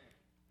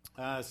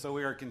So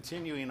we are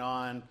continuing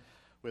on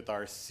with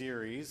our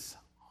series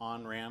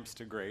on ramps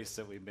to grace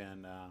that we've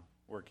been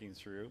working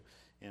through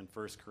in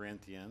 1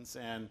 Corinthians.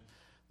 And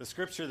the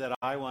scripture that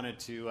I wanted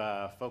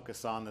to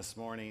focus on this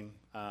morning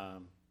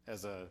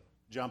as a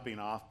jumping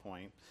off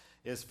point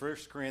is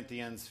 1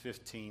 Corinthians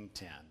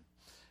 15:10.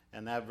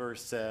 And that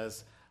verse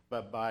says,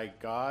 "But by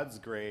God's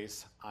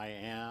grace I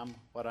am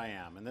what I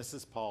am." And this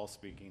is Paul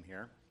speaking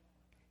here.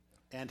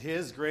 "And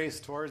his grace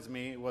towards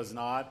me was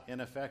not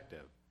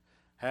ineffective.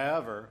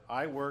 However,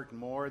 I worked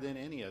more than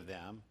any of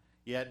them,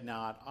 yet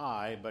not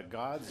I, but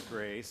God's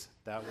grace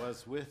that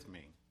was with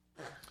me."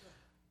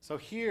 So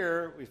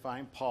here we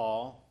find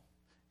Paul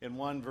in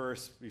one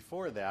verse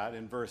before that,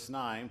 in verse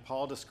 9,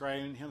 Paul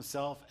describing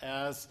himself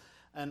as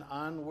an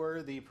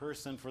unworthy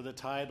person for the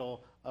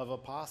title of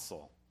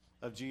apostle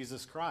of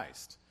Jesus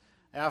Christ.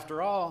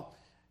 After all,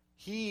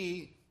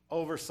 he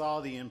oversaw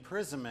the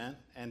imprisonment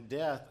and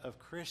death of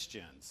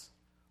Christians.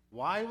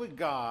 Why would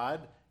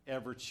God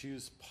ever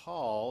choose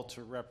Paul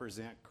to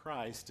represent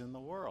Christ in the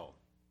world?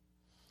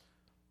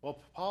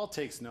 Well, Paul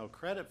takes no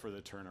credit for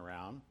the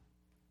turnaround.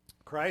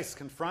 Christ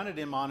confronted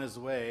him on his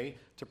way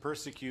to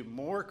persecute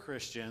more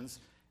Christians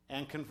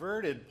and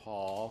converted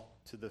Paul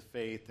to the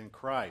faith in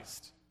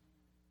Christ.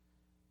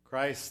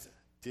 Christ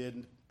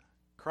did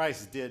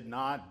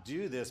not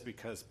do this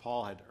because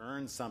Paul had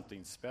earned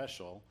something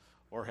special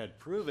or had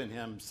proven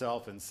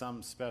himself in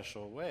some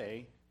special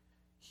way.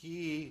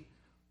 He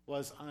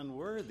was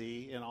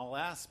unworthy in all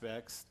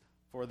aspects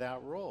for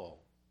that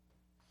role.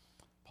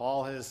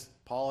 Paul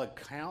had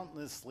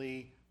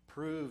countlessly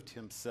proved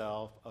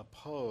himself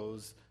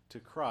opposed to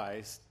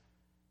Christ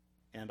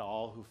and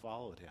all who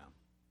followed him.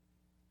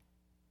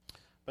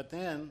 But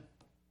then,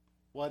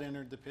 what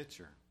entered the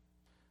picture?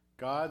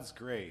 God's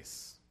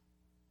grace.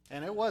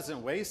 And it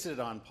wasn't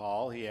wasted on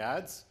Paul, he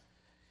adds.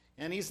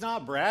 And he's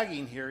not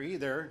bragging here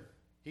either.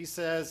 He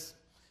says,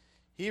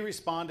 he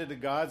responded to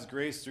God's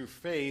grace through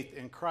faith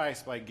in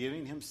Christ by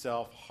giving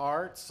himself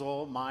heart,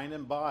 soul, mind,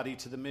 and body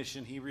to the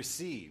mission he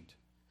received.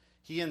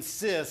 He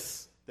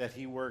insists that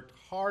he worked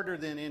harder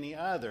than any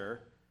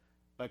other,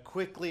 but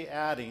quickly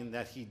adding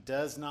that he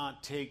does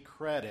not take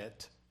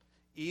credit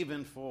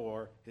even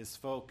for his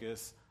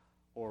focus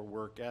or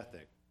work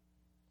ethic.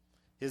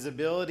 His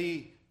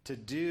ability to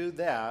do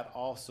that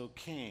also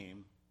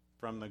came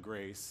from the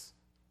grace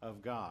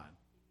of God.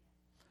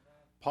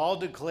 Paul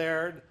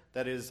declared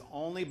that it is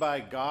only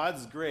by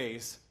God's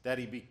grace that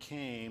he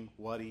became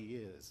what he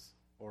is,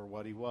 or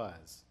what he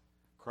was,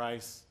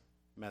 Christ's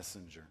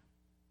messenger.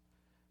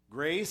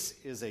 Grace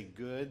is a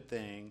good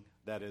thing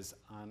that is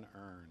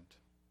unearned.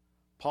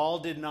 Paul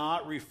did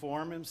not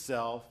reform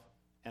himself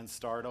and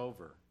start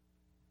over.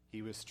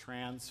 He was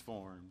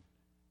transformed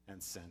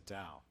and sent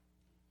out.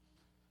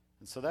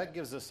 And so that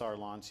gives us our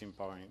launching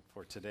point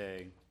for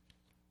today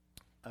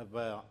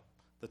about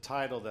the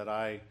title that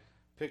I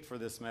picked for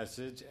this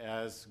message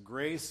as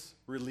Grace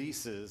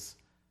Releases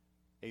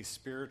a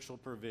Spiritual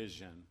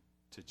Provision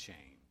to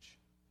Change.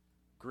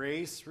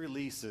 Grace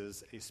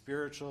releases a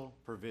spiritual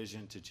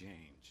provision to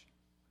change.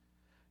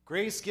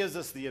 Grace gives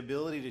us the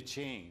ability to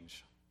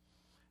change.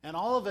 And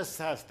all of us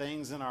have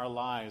things in our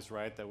lives,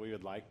 right, that we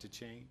would like to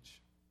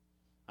change.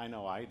 I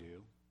know I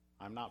do.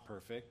 I'm not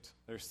perfect.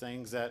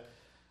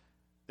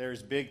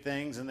 There's big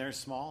things and there's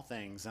small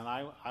things, and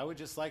I would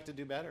just like to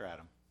do better at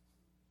them.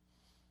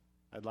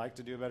 I'd like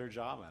to do a better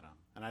job at them,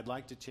 and I'd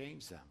like to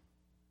change them.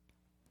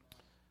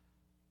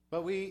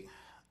 But we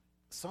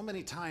so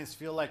many times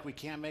feel like we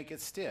can't make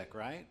it stick,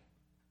 right?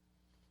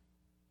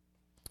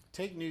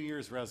 Take New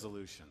Year's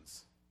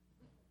resolutions.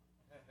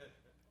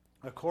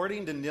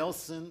 According to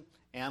Nielsen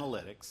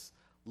Analytics,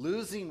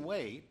 losing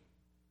weight,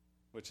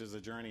 which is a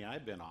journey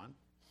I've been on,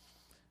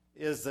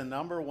 is the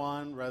number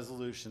one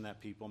resolution that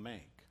people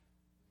make,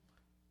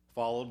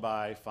 followed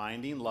by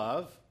finding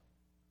love,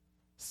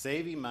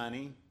 saving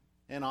money,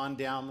 and on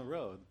down the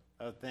road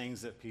of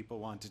things that people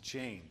want to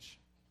change.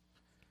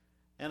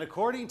 And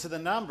according to the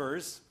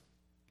numbers,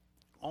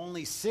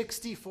 only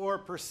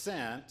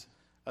 64%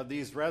 of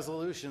these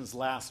resolutions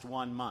last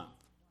 1 month.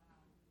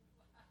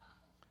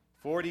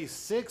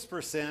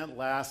 46%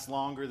 last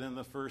longer than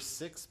the first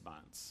 6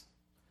 months.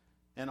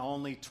 And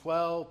only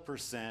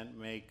 12%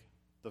 make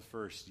the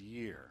first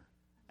year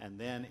and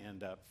then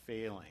end up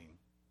failing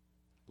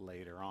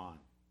later on.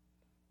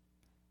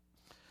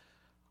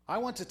 I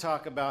want to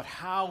talk about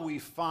how we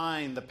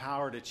find the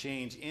power to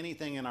change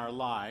anything in our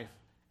life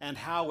and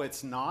how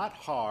it's not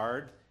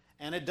hard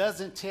and it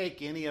doesn't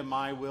take any of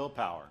my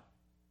willpower.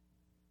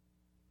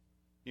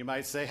 You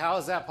might say, how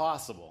is that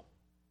possible?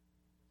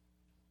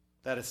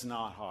 That it's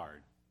not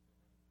hard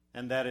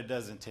and that it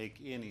doesn't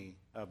take any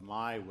of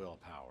my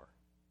willpower.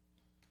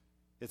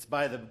 It's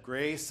by the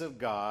grace of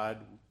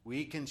God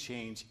we can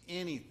change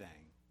anything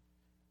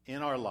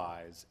in our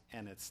lives,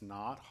 and it's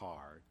not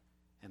hard,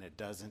 and it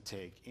doesn't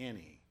take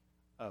any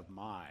of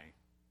my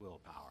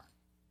willpower.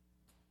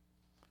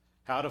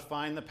 How to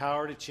find the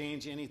power to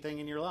change anything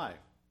in your life.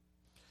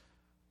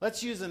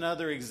 Let's use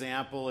another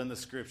example in the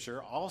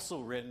scripture,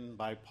 also written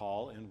by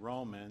Paul in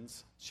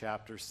Romans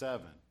chapter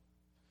 7.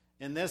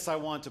 In this, I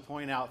want to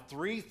point out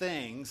 3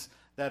 things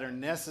that are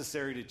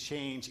necessary to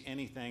change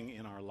anything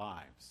in our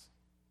lives.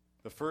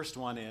 The first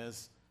one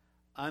is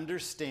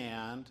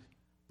understand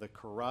the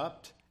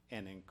corrupt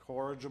and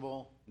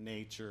incorrigible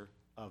nature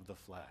of the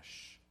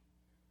flesh.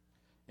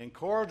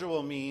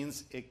 Incorrigible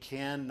means it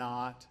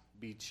cannot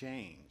be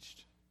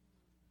changed.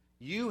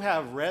 You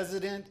have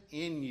resident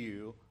in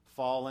you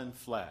fallen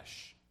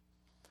flesh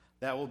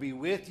that will be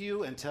with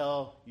you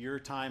until your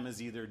time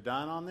is either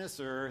done on this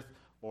earth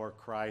or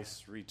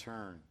Christ's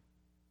return.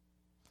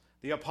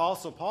 The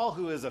Apostle Paul,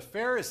 who is a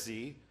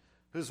Pharisee,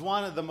 who's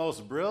one of the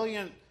most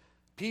brilliant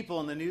people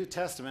in the New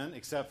Testament,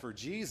 except for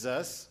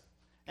Jesus,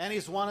 and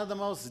he's one of the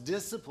most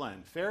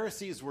disciplined.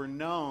 Pharisees were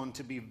known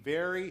to be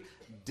very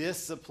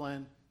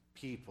disciplined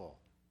people.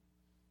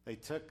 They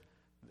took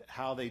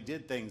how they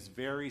did things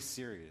very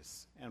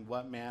serious and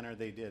what manner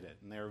they did it,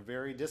 and they were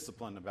very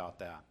disciplined about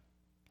that.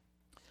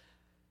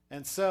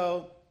 And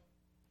so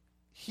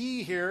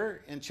he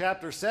here in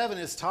chapter 7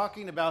 is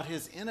talking about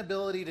his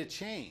inability to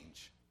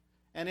change.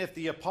 And if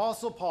the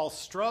Apostle Paul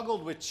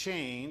struggled with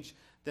change,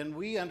 then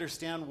we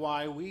understand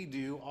why we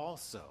do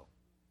also.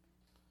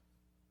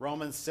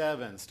 Romans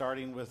 7,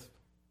 starting with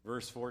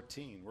verse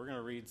 14. We're going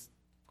to read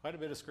quite a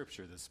bit of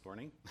scripture this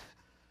morning.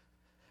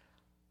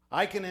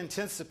 I can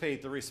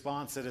anticipate the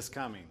response that is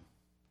coming.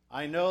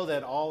 I know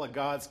that all of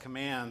God's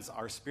commands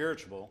are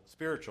spiritual,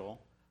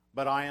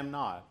 but I am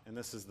not. And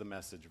this is the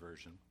Message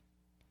version.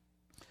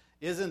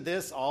 Isn't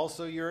this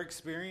also your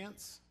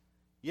experience?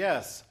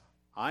 Yes,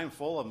 I'm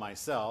full of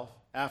myself.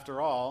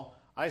 After all,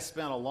 I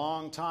spent a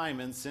long time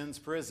in sin's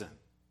prison.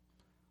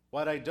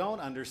 What I don't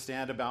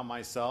understand about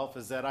myself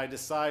is that I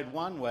decide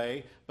one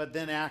way, but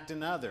then act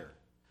another,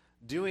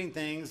 doing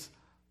things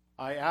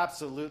I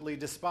absolutely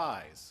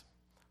despise.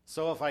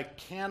 So if I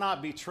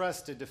cannot be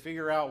trusted to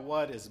figure out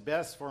what is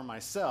best for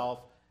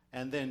myself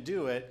and then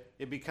do it,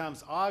 it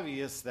becomes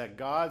obvious that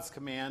God's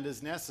command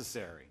is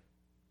necessary.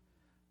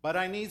 But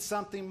I need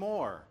something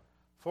more.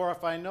 For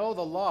if I know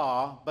the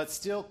law but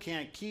still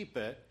can't keep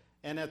it,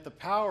 and if the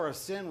power of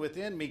sin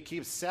within me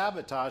keeps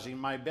sabotaging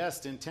my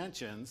best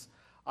intentions,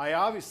 I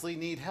obviously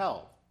need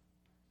help.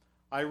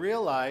 I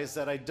realize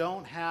that I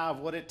don't have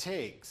what it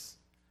takes.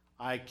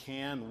 I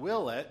can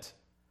will it,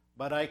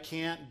 but I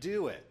can't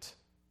do it.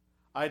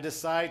 I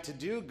decide to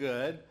do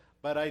good,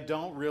 but I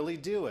don't really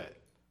do it.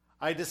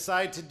 I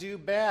decide to do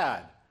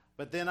bad,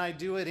 but then I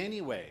do it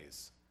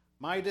anyways.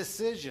 My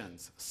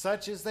decisions,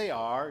 such as they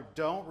are,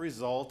 don't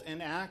result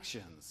in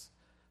actions.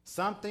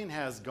 Something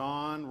has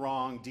gone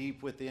wrong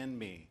deep within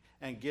me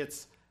and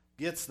gets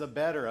the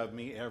better of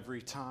me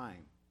every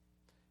time.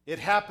 It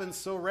happens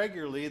so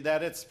regularly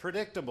that it's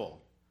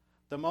predictable.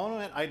 The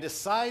moment I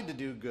decide to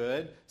do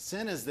good,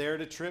 sin is there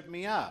to trip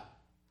me up.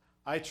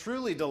 I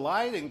truly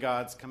delight in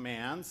God's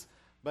commands,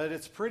 but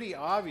it's pretty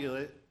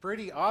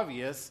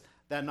obvious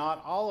that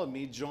not all of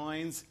me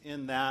joins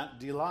in that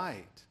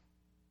delight.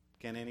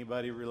 Can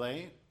anybody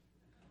relate?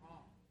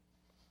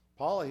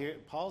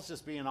 Paul's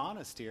just being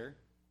honest here,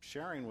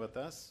 sharing with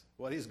us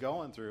what he's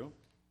going through.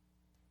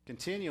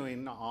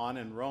 Continuing on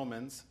in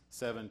Romans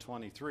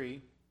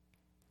 7:23,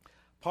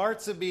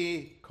 parts of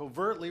me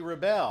covertly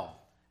rebel,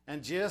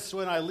 and just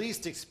when I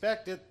least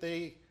expect it,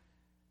 they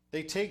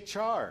take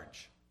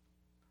charge.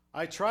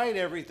 I tried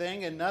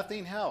everything and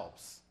nothing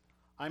helps.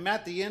 I'm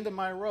at the end of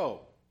my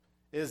rope.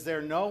 Is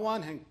there no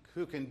one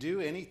who can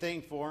do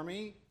anything for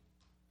me?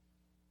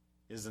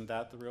 Isn't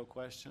that the real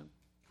question?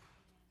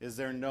 Is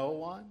there no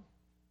one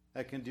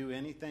that can do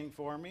anything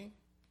for me?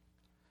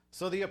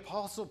 So the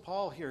Apostle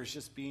Paul here is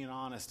just being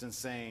honest and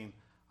saying,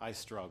 I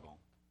struggle.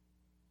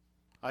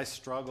 I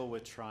struggle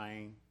with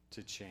trying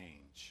to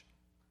change.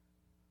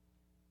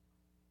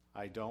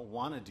 I don't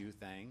want to do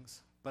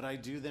things, but I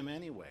do them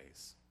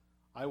anyways.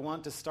 I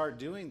want to start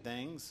doing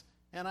things,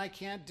 and I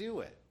can't do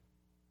it.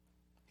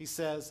 He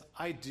says,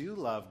 I do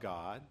love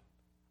God.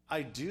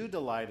 I do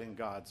delight in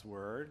God's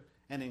word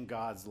and in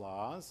God's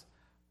laws,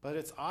 but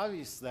it's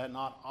obvious that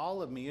not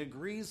all of me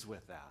agrees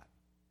with that.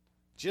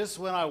 Just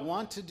when I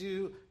want to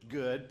do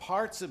good,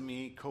 parts of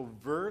me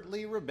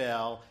covertly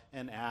rebel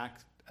and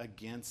act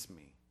against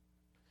me.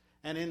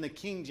 And in the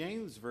King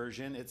James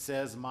Version, it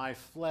says, my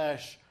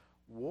flesh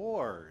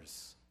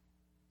wars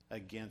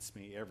against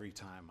me every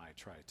time I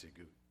try to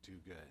do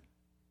good.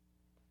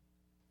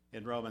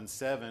 In Romans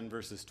 7,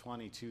 verses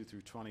 22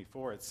 through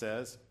 24, it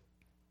says,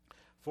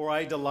 for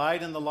I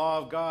delight in the law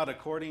of God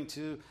according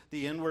to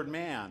the inward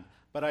man,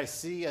 but I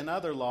see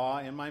another law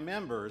in my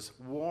members,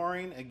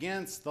 warring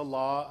against the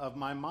law of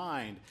my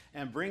mind,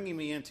 and bringing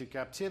me into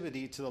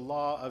captivity to the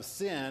law of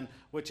sin,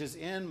 which is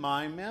in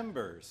my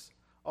members.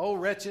 O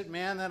wretched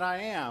man that I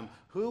am,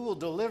 who will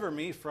deliver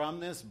me from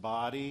this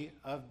body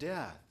of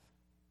death?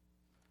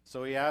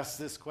 So he asks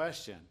this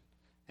question,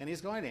 and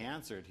he's going to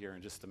answer it here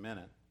in just a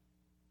minute.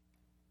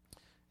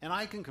 And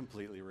I can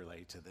completely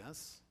relate to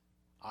this.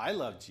 I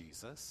love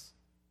Jesus.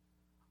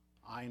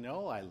 I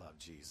know I love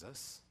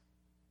Jesus.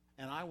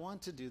 And I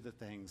want to do the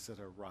things that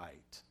are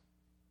right.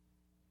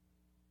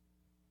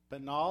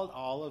 But not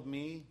all of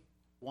me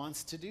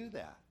wants to do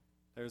that.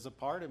 there's a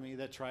part of me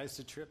that tries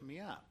to trip me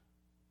up.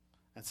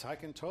 And so I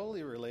can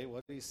totally relate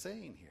what he's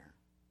saying here.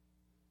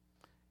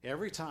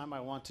 Every time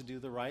I want to do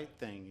the right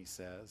thing, he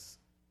says,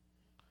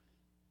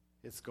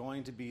 it's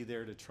going to be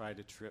there to try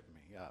to trip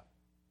me up.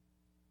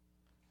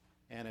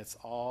 And it's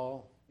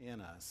all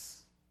in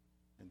us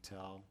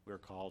until we're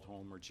called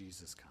home or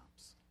Jesus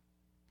comes.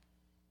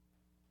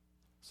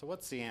 So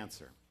what's the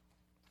answer?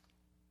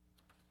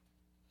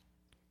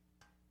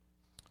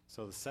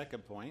 So the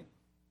second point,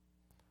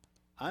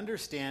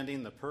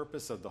 understanding the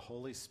purpose of the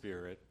Holy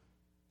Spirit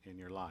in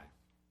your life.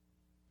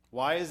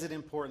 Why is it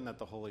important that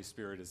the Holy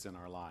Spirit is in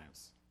our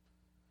lives?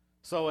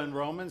 So in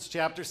Romans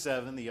chapter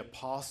 7, the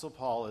Apostle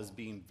Paul is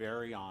being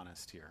very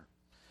honest here.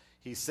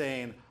 He's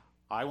saying,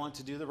 I want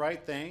to do the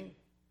right thing.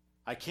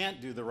 I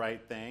can't do the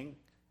right thing.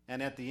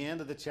 And at the end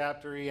of the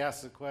chapter, he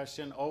asks the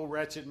question, "O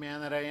wretched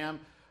man that I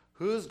am,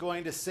 who's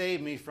going to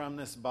save me from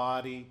this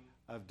body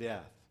of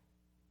death?"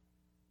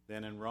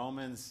 Then in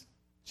Romans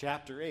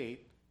chapter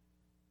 8,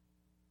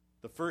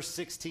 the first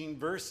 16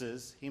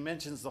 verses, he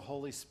mentions the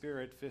Holy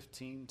Spirit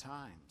 15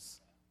 times.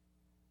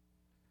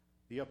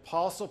 The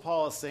Apostle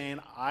Paul is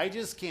saying, I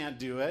just can't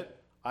do it.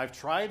 I've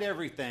tried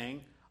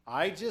everything.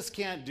 I just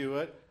can't do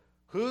it.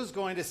 Who's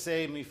going to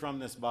save me from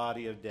this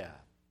body of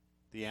death?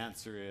 The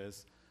answer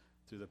is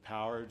through the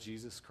power of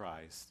Jesus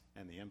Christ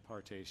and the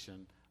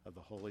impartation of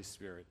the Holy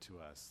Spirit to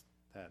us.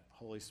 That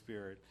Holy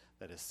Spirit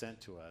that is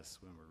sent to us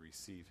when we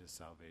receive his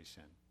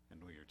salvation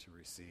and we are to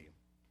receive.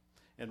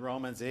 In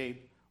Romans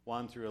 8,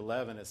 1 through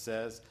 11, it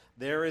says,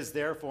 "There is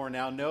therefore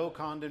now no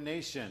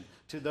condemnation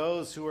to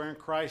those who are in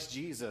Christ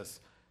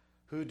Jesus,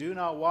 who do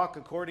not walk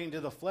according to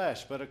the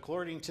flesh, but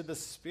according to the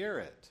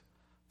Spirit.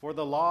 For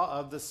the law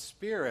of the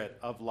Spirit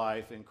of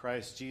life in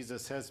Christ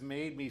Jesus has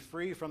made me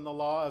free from the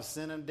law of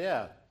sin and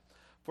death.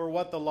 For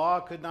what the law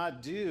could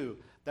not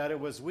do, that it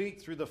was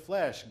weak through the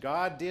flesh,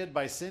 God did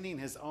by sending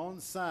his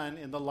own Son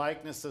in the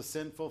likeness of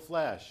sinful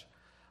flesh.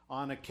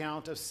 On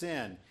account of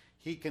sin,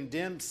 he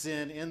condemned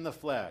sin in the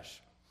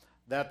flesh,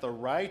 that the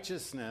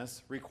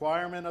righteousness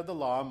requirement of the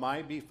law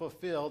might be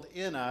fulfilled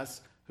in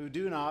us who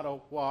do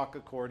not walk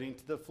according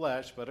to the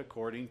flesh, but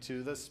according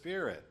to the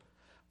Spirit.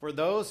 For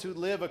those who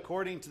live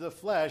according to the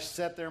flesh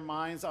set their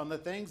minds on the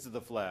things of the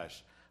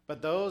flesh,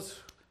 but those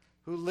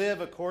who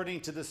live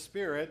according to the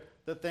Spirit,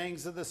 the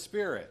things of the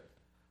Spirit.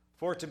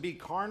 For to be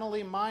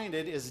carnally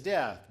minded is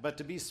death, but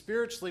to be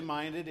spiritually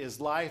minded is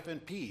life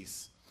and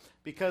peace.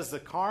 Because the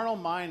carnal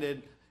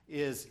minded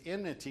is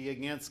enmity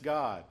against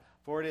God,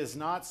 for it is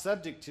not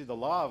subject to the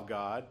law of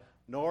God,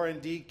 nor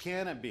indeed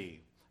can it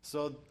be.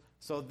 So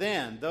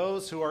then,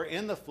 those who are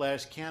in the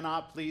flesh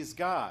cannot please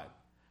God.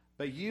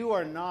 But you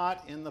are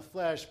not in the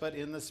flesh, but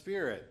in the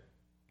Spirit.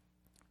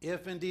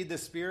 If indeed the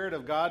Spirit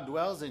of God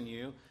dwells in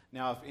you,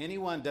 now if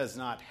anyone does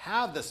not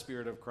have the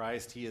Spirit of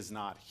Christ, he is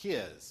not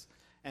his.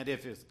 And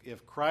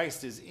if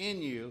Christ is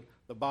in you,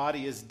 the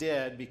body is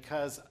dead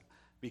because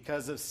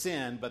of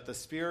sin, but the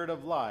Spirit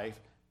of life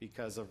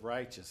because of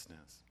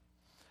righteousness.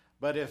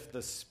 But if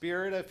the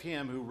Spirit of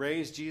him who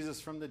raised Jesus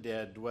from the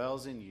dead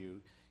dwells in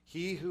you,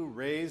 he who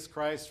raised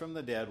Christ from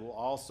the dead will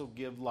also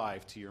give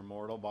life to your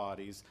mortal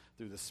bodies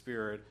through the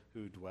Spirit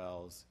who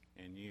dwells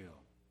in you.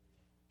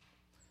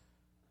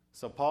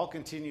 So Paul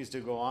continues to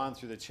go on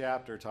through the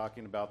chapter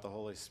talking about the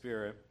Holy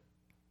Spirit.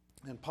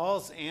 And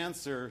Paul's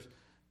answer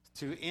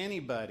to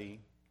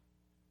anybody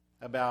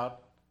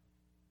about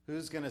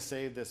who's going to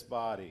save this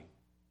body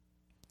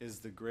is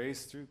the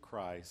grace through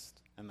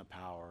Christ and the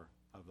power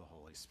of the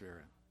Holy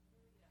Spirit.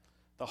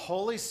 The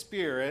Holy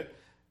Spirit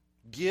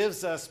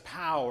gives us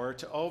power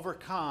to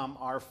overcome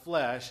our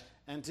flesh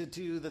and to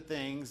do the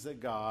things that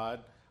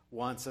God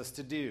wants us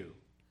to do.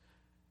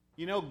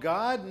 You know,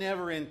 God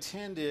never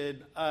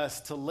intended us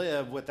to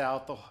live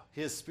without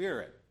his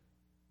Spirit.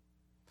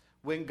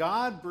 When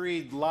God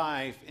breathed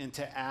life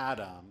into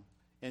Adam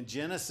in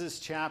Genesis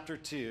chapter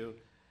 2,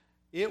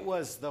 it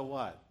was the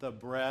what? The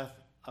breath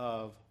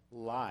of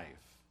life.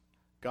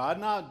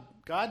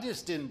 God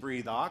just didn't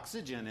breathe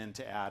oxygen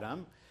into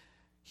Adam.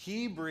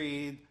 He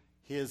breathed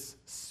his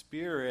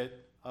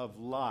Spirit of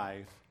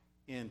life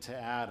into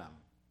Adam.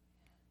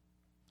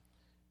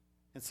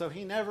 And so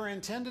he never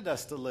intended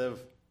us to live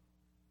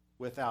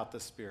without the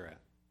Spirit.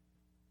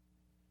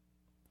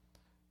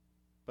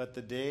 But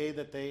the day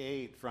that they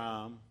ate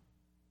from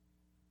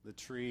the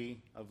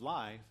tree of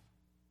life,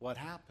 what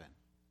happened?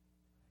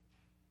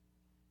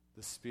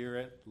 The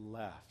Spirit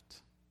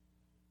left.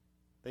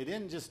 They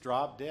didn't just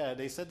drop dead.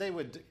 He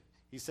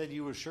said,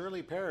 you will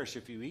surely perish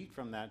if you eat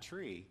from that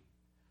tree.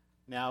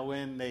 Now,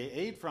 when they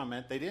ate from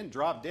it, they didn't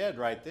drop dead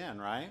right then,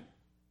 right?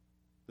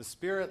 The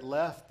Spirit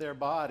left their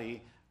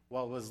body.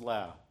 What was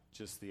left?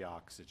 Just the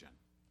oxygen.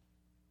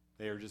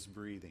 They were just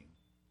breathing.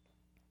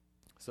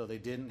 So they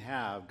didn't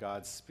have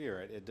God's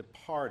Spirit. It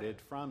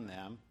departed from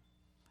them,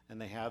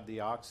 and they have the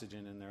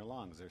oxygen in their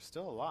lungs. They're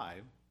still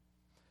alive.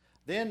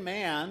 Then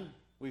man,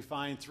 we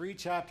find 3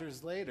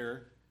 chapters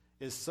later,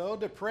 is so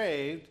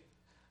depraved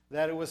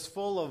that it was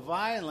full of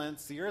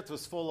violence. The earth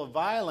was full of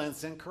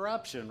violence and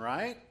corruption,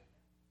 right?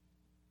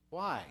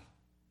 Why?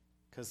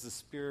 Because the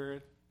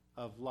Spirit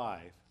of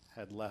life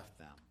had left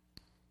them.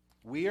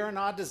 We are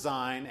not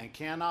designed and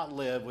cannot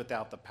live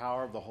without the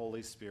power of the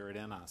Holy Spirit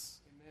in us.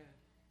 Amen.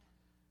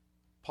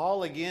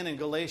 Paul again in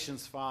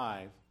Galatians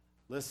 5,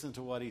 listen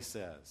to what he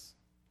says.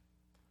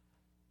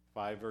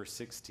 5 verse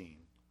 16.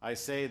 I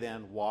say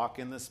then, walk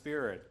in the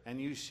Spirit, and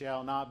you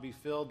shall not be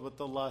filled with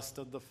the lust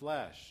of the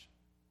flesh.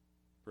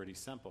 Pretty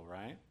simple,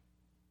 right?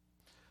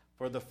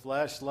 For the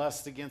flesh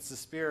lusts against the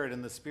Spirit,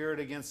 and the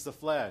Spirit against the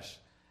flesh.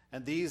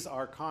 And these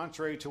are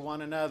contrary to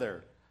one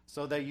another,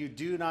 so that you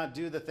do not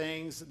do the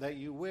things that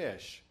you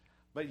wish.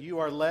 But you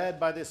are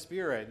led by the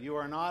Spirit. You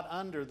are not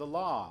under the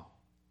law.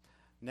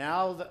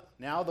 Now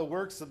the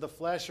works of the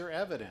flesh are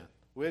evident,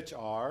 which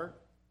are,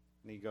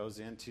 and he goes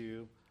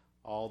into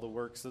all the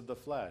works of the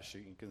flesh,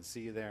 you can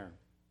see there.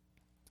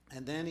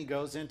 And then he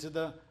goes into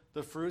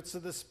the fruits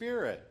of the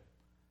Spirit.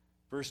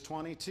 Verse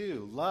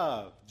 22,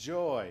 love,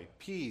 joy,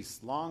 peace,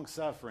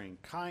 long-suffering,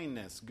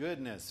 kindness,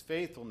 goodness,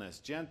 faithfulness,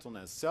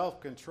 gentleness,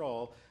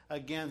 self-control.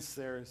 Against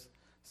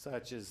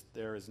such as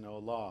there is no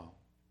law.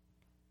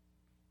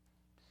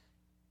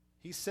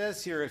 He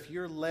says here, if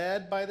you're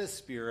led by the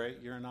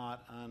Spirit, you're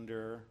not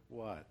under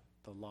what?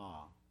 The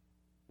law.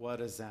 What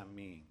does that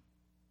mean?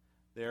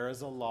 There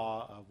is a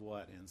law of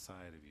what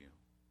inside of you?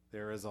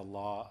 There is a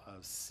law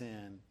of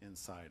sin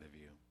inside of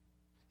you.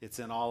 It's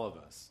in all of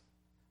us.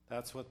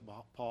 That's what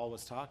Paul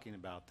was talking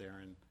about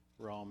there in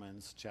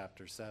Romans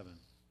chapter 7.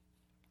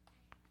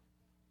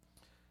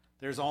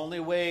 There's only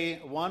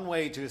one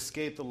way to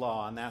escape the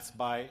law, and that's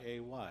by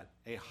a what?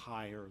 A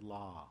higher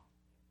law.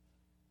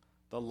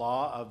 The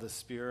law of the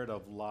Spirit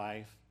of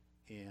life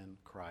in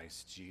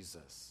Christ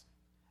Jesus.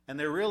 And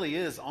there really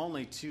is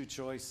only two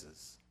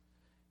choices.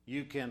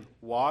 You can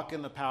walk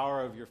in the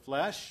power of your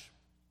flesh,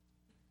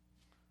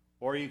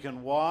 or you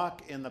can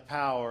walk in the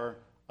power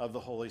of the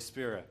Holy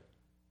Spirit.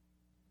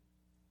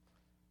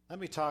 Let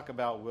me talk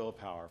about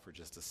willpower for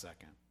just a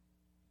second.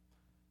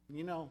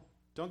 You know,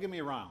 don't get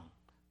me wrong.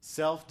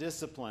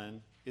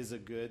 Self-discipline is a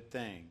good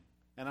thing.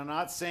 And I'm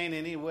not saying in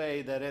any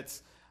way that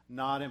it's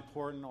not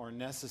important or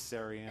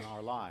necessary in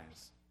our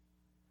lives.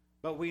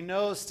 But we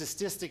know,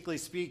 statistically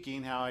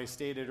speaking, how I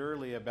stated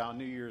earlier about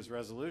New Year's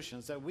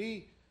resolutions, that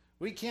we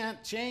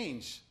can't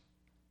change.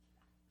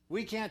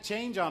 We can't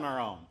change on our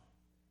own.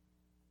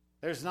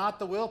 There's not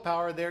the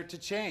willpower there to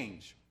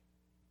change.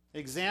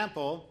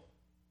 Example,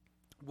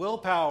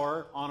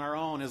 willpower on our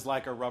own is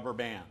like a rubber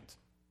band.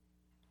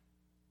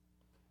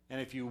 And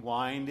if you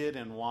wind it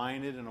and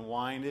wind it and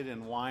wind it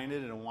and wind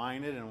it and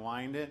wind it and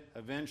wind it,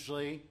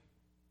 eventually,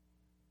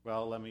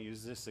 well, let me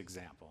use this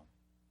example.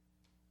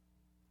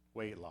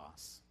 Weight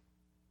loss.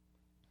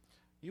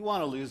 You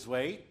want to lose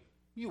weight.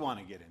 You want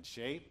to get in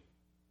shape.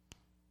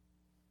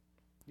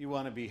 You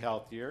want to be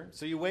healthier.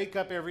 So you wake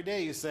up every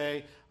day, you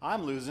say,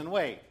 I'm losing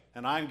weight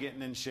and I'm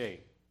getting in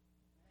shape.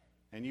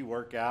 And you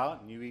work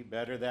out and you eat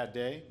better that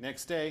day.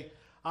 Next day,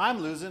 I'm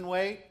losing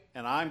weight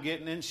and I'm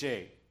getting in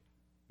shape.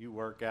 You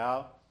work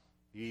out,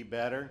 you eat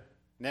better.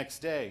 Next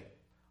day,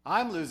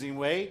 I'm losing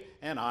weight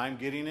and I'm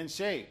getting in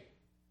shape.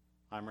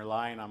 I'm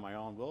relying on my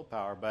own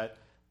willpower, but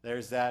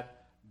there's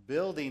that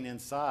building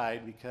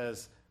inside,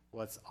 because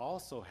what's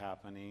also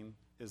happening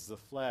is the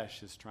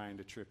flesh is trying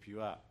to trip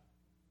you up.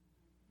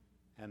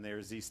 And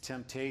there's these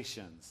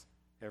temptations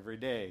every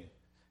day.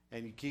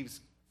 And you keep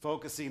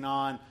focusing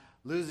on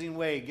losing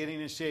weight,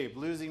 getting in shape,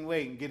 losing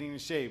weight and getting in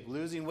shape,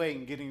 losing weight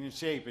and getting in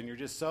shape. And you're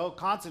just so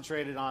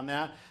concentrated on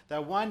that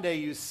one day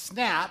you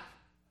snap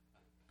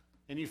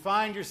and you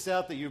find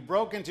yourself that you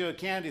broke into a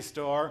candy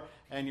store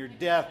and you're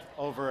death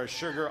over a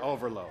sugar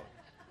overload.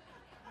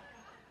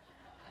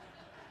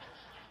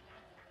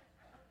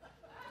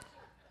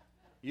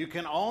 You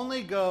can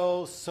only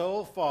go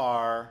so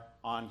far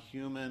on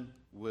human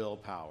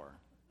willpower,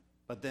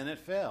 but then it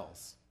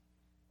fails.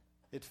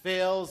 It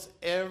fails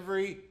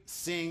every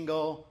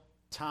single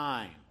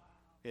time.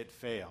 It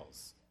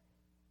fails.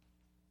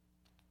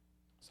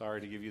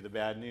 Sorry to give you the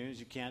bad news.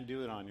 You can't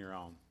do it on your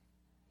own.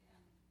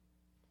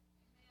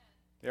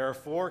 There are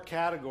 4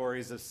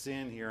 categories of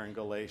sin here in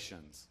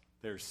Galatians.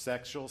 There's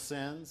sexual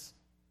sins,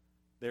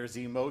 there's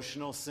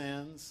emotional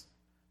sins,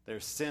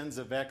 there's sins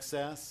of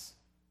excess,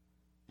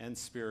 and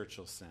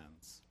spiritual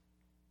sins.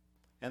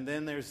 And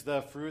then there's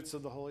the fruits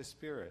of the Holy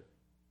Spirit.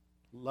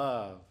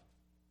 Love,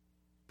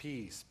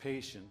 peace,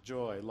 patience,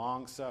 joy,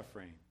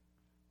 long-suffering.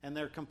 And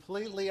they're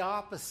completely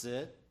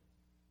opposite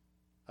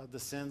of the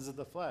sins of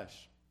the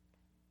flesh.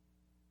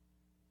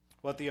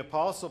 What the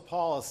Apostle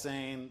Paul is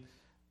saying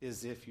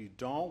is if you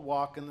don't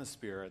walk in the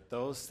Spirit,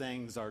 those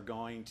things are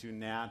going to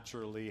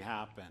naturally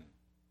happen.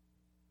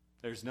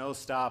 There's no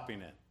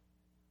stopping it.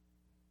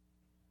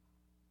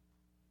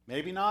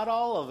 Maybe not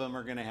all of them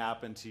are going to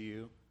happen to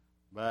you,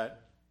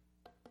 but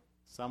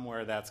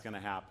somewhere that's going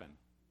to happen.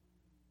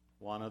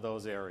 One of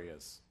those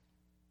areas.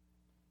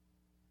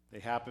 They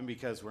happen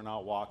because we're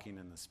not walking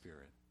in the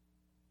Spirit.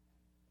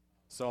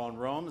 So in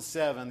Romans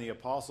 7, the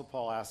Apostle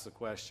Paul asks the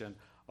question,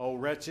 O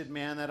wretched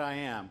man that I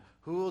am,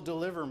 who will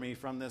deliver me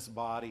from this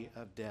body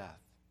of death?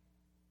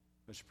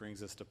 Which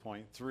brings us to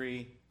point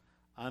 3,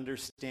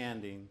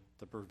 understanding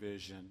the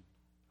provision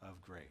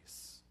of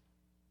grace.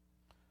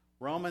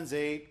 Romans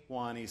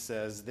 8:1, he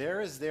says,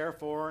 "There is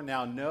therefore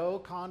now no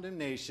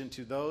condemnation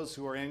to those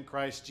who are in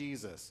Christ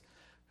Jesus,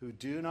 who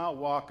do not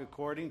walk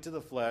according to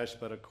the flesh,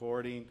 but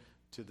according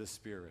to the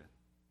Spirit."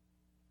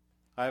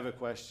 I have a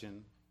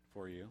question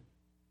for you.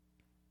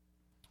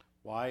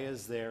 Why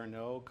is there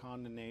no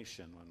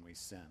condemnation when we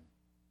sin?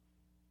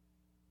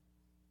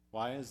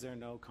 Why is there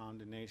no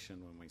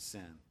condemnation when we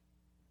sin?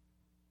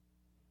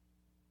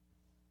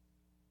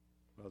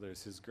 Well,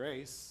 there's His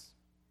grace.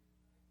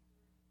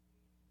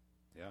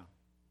 Yeah.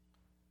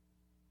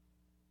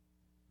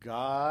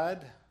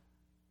 God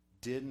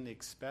didn't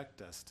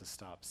expect us to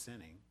stop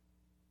sinning.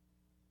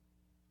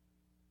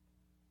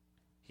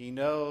 He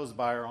knows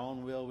by our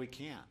own will we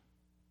can't.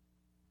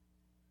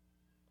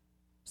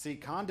 See,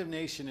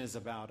 condemnation is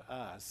about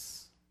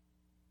us.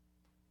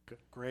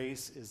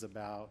 Grace is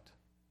about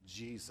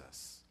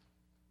Jesus.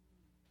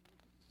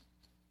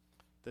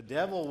 The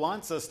devil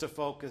wants us to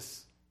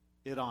focus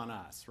it on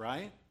us,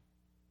 right?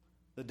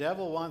 The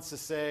devil wants to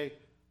say,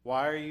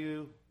 "Why are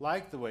you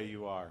like the way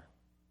you are?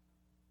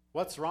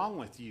 What's wrong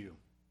with you?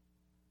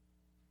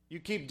 You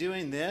keep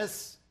doing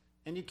this,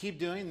 and you keep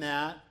doing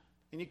that,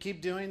 and you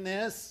keep doing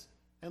this,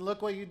 and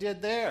look what you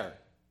did there."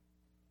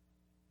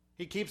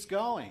 He keeps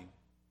going.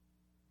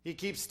 He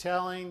keeps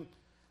telling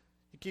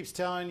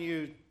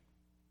you,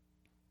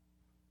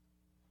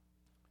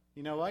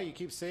 you know what? You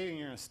keep saying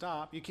you're going to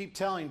stop. You keep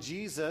telling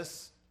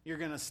Jesus you're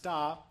going to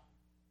stop.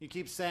 You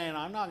keep saying,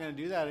 "I'm not going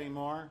to do that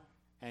anymore,"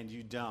 and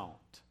you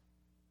don't.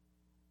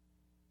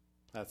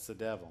 That's the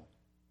devil.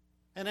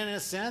 And in a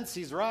sense,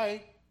 he's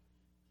right,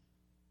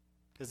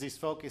 because he's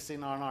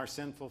focusing on our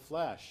sinful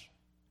flesh.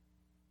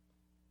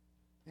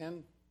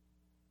 And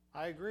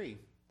I agree,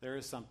 there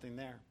is something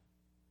there.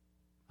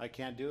 I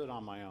can't do it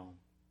on my own.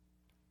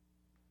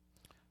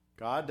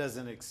 God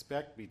doesn't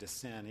expect me to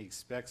sin. He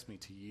expects me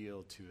to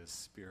yield to His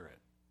Spirit.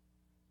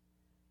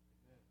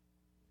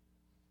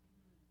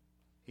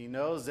 He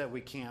knows that we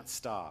can't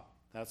stop.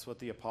 That's what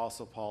the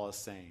Apostle Paul is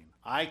saying.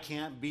 I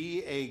can't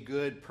be a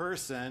good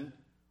person.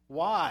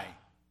 Why?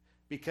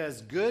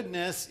 Because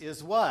goodness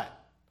is what?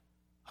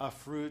 A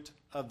fruit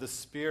of the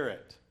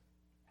Spirit.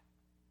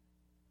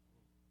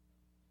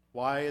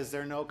 Why is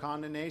there no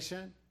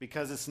condemnation?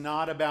 Because it's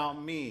not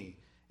about me.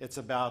 It's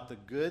about the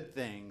good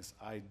things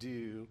I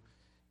do.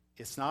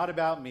 It's not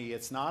about me.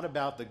 It's not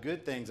about the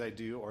good things I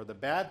do or the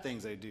bad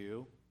things I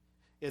do.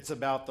 It's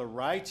about the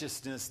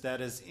righteousness that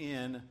is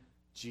in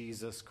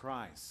Jesus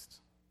Christ.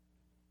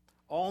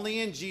 Only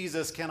in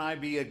Jesus can I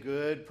be a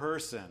good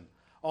person.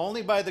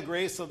 Only by the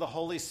grace of the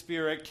Holy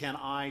Spirit can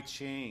I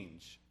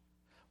change.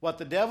 What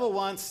the devil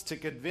wants to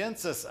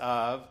convince us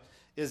of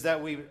is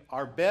that we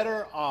are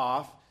better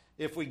off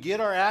if we get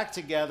our act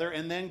together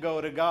and then go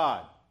to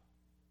God.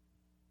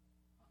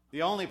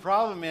 The only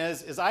problem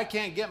is I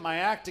can't get my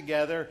act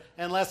together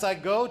unless I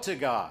go to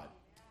God.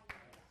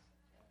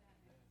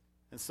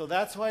 And so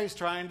that's why he's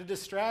trying to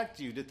distract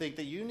you, to think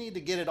that you need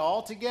to get it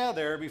all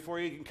together before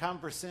you can come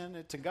present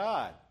it to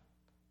God.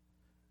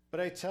 But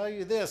I tell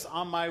you this,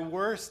 on my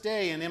worst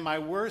day and in my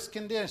worst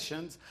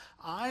conditions,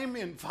 I'm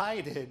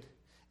invited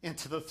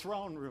into the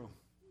throne room.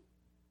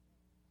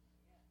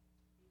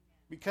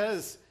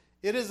 Because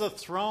it is a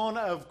throne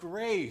of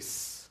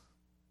grace.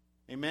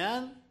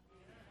 Amen?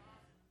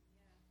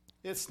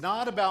 It's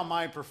not about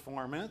my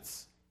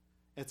performance.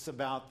 It's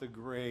about the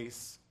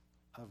grace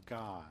of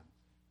God.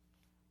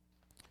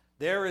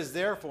 There is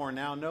therefore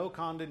now no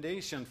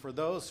condemnation for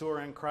those who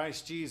are in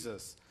Christ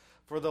Jesus.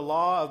 For the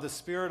law of the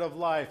Spirit of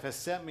life has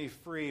set me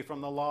free from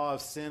the law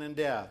of sin and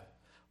death.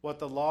 What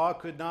the law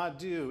could not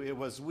do, it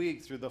was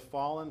weak through the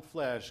fallen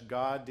flesh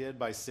God did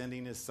by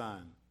sending His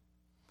Son.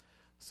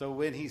 So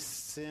when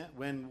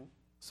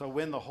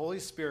the Holy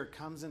Spirit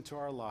comes into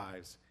our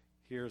lives,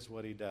 here's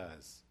what He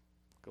does.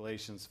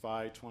 Galatians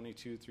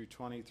 5:22 through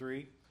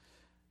 23,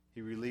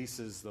 He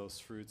releases those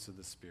fruits of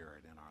the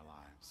Spirit in our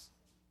lives.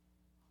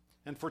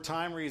 And for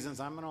time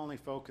reasons, I'm going to only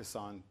focus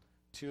on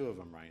 2 of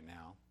them right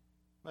now.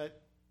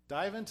 But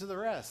dive into the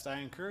rest. I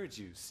encourage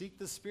you. Seek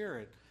the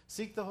Spirit.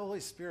 Seek the Holy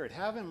Spirit.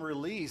 Have Him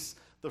release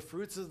the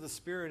fruits of the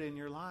Spirit in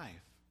your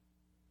life.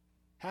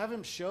 Have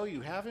Him show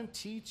you. Have Him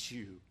teach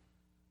you.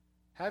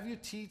 Have you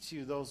teach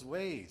you those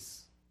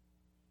ways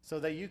so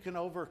that you can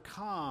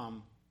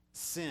overcome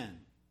sin.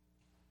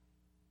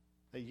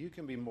 That you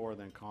can be more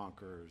than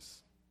conquerors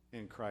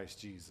in Christ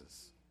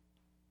Jesus.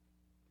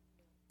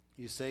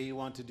 You say you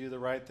want to do the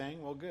right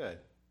thing? Well, good.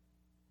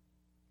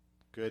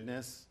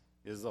 Goodness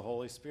is the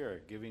Holy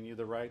Spirit giving you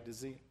the right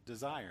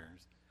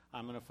desires.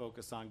 I'm going to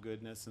focus on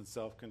goodness and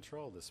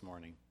self-control this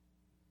morning.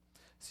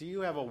 So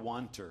you have a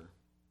wanter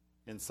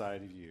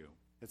inside of you.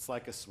 It's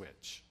like a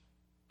switch.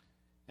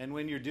 And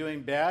when you're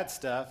doing bad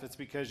stuff, it's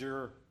because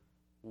your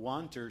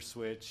wanter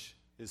switch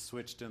is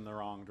switched in the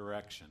wrong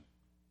direction.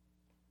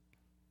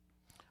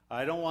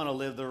 I don't want to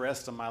live the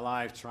rest of my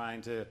life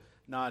trying to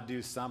not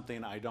do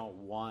something I don't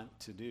want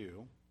to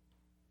do.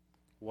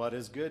 What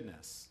is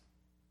goodness?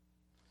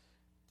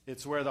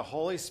 It's where the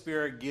Holy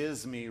Spirit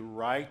gives me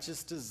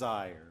righteous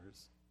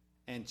desires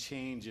and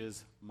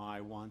changes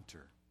my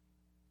wanter.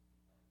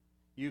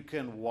 You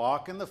can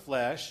walk in the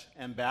flesh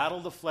and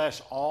battle the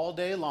flesh all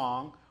day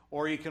long,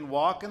 or you can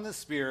walk in the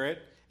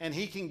Spirit and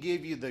he can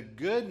give you the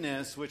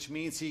goodness, which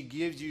means he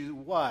gives you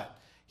what?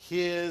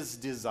 His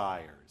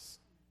desires,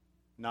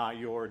 not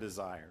your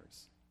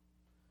desires.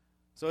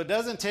 So it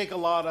doesn't take a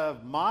lot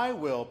of my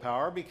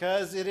willpower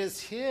because it is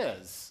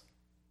his.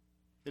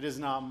 It is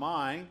not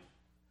mine.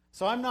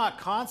 So I'm not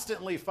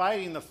constantly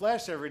fighting the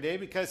flesh every day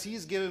because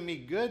he's given me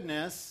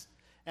goodness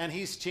and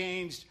he's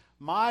changed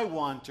my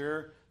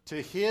wanter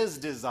to his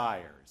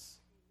desires.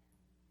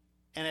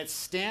 And it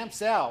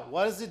stamps out.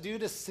 What does it do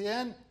to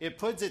sin? It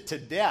puts it to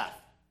death.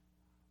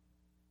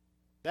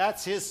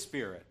 That's his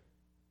spirit.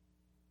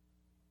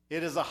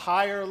 It is a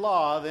higher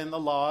law than the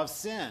law of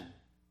sin.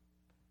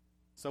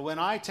 So when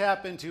I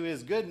tap into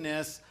his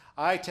goodness,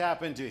 I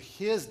tap into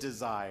his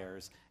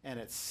desires, and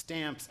it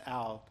stamps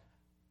out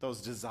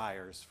those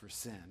desires for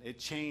sin. It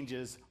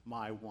changes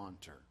my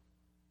wanter.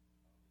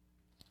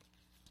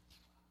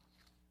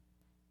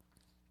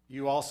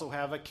 You also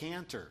have a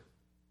canter.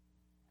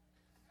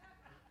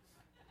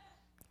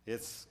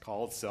 It's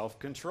called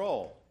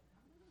self-control.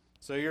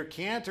 So your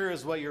canter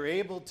is what you're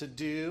able to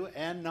do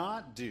and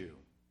not do.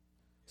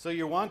 So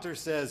your wanter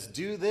says,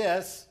 do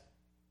this,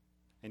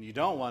 and you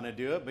don't want to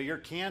do it, but your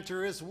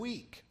canter is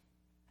weak.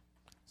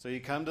 So you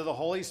come to the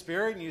Holy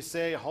Spirit and you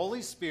say,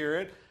 Holy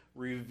Spirit,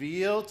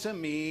 reveal to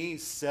me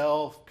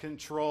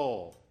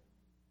self-control.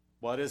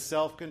 What is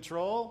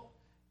self-control?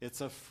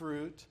 It's a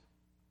fruit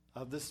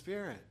of the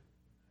Spirit.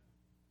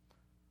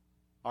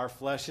 Our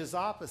flesh is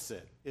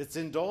opposite. It's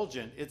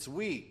indulgent. It's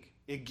weak.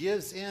 It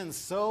gives in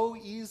so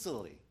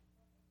easily.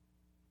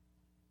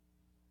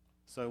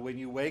 So when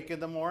you wake in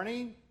the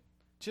morning,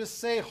 just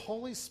say,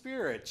 Holy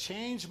Spirit,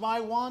 change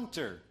my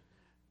wanter.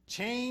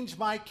 Change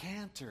my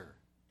canter.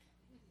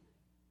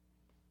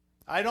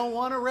 I don't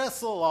want to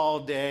wrestle all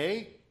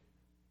day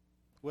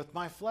with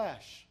my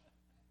flesh.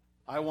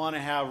 I want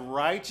to have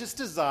righteous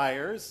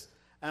desires,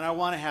 and I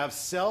want to have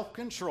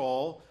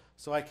self-control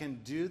so I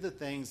can do the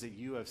things that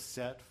you have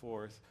set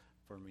forth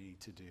for me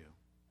to do.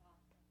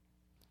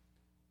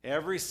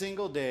 Every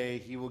single day,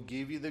 he will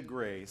give you the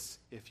grace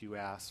if you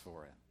ask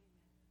for it.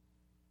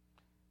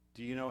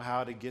 Do you know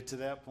how to get to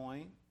that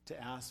point,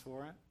 to ask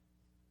for it?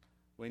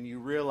 When you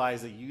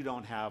realize that you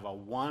don't have a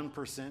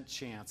 1%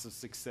 chance of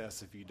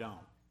success if you don't.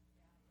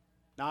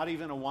 Not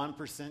even a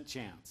 1%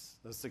 chance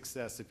of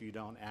success if you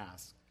don't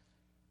ask.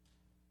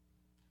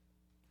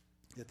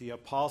 If the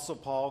Apostle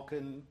Paul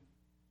couldn't,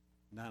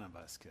 none of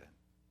us could.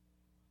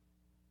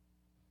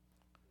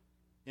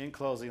 In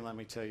closing, let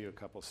me tell you a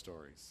couple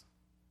stories.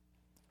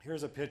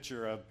 Here's a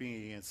picture of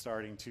me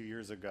starting 2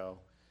 years ago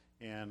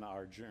in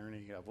our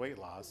journey of weight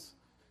loss.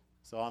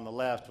 So on the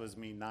left was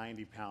me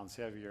 90 pounds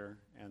heavier,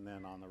 and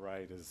then on the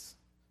right is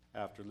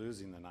after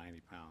losing the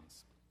 90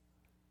 pounds.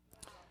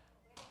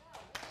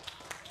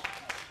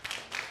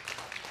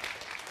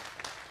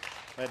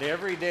 But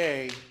every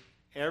day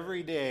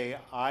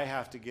I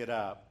have to get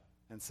up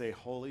and say,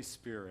 Holy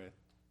Spirit,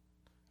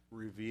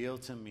 reveal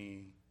to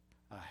me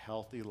a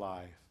healthy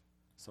life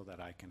so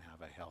that I can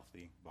have a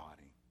healthy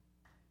body.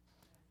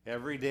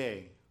 Every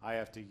day I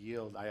have to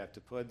yield, I have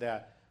to put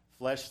that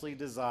fleshly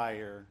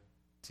desire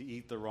to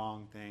eat the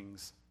wrong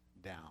things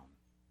down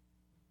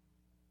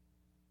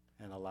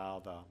and allow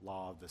the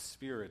law of the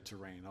Spirit to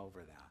reign over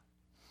that.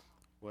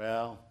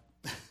 Well,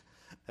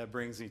 that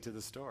brings me to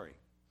the story.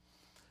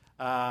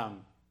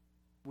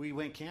 We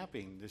went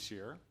camping this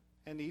year,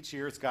 and each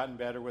year it's gotten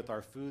better with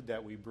our food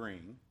that we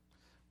bring.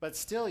 But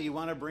still, you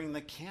want to bring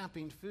the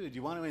camping food.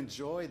 You want to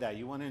enjoy that.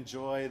 You want to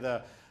enjoy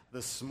the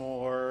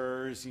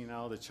s'mores,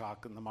 the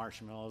chocolate and the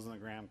marshmallows and the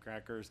graham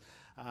crackers,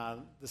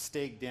 the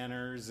steak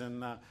dinners,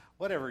 and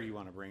whatever you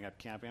want to bring up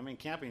camping. I mean,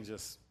 camping is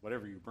just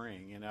whatever you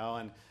bring,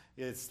 and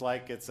it's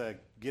like it's a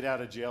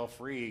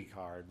get-out-of-jail-free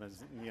card.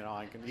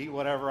 I can eat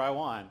whatever I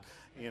want,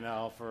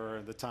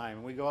 for the time.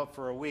 And we go up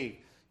for a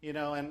week,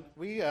 and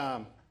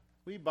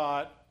we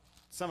bought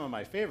some of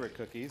my favorite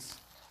cookies.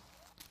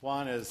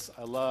 One is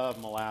I love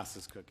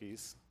molasses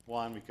cookies.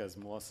 One, because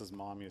Melissa's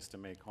mom used to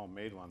make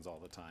homemade ones all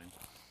the time.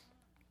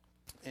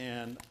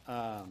 And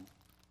I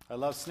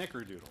love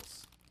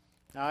snickerdoodles.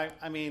 Now,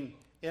 I mean,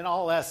 in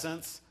all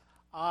essence,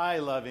 I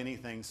love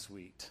anything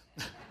sweet.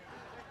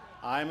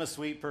 I'm a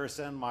sweet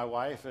person. My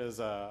wife is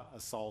a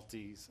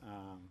salty,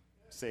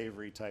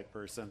 savory type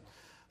person.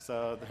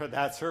 So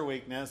that's her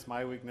weakness.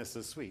 My weakness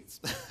is sweets.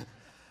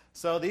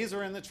 So these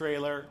were in the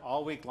trailer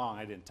all week long.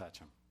 I didn't touch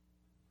them.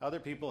 Other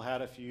people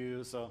had a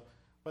few,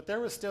 but there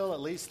was still at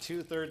least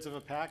 2/3 of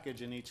a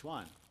package in each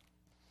one.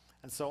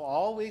 And so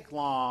all week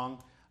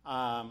long,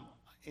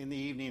 in the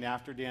evening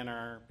after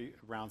dinner,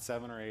 around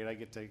 7 or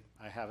 8,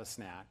 I have a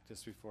snack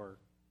just before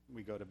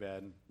we go to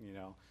bed,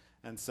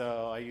 And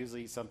so I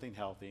usually eat something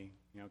healthy,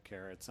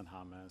 carrots and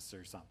hummus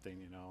or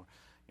something,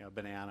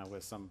 banana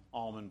with some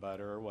almond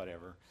butter or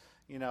whatever,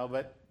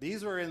 But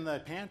these were in the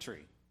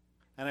pantry.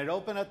 And I'd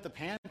open up the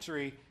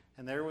pantry,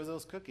 and there was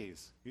those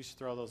cookies. You should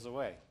throw those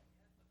away.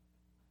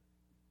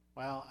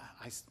 Well,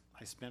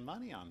 I spend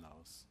money on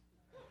those.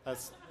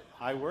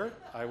 I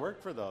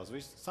work for those.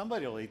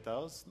 Somebody will eat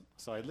those,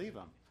 so I'd leave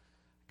them.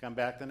 Come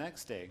back the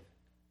next day.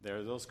 There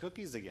are those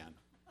cookies again.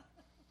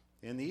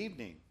 In the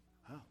evening,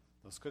 oh,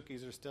 those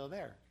cookies are still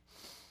there.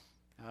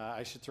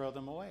 I should throw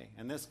them away.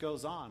 And this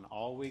goes on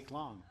all week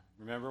long.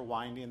 Remember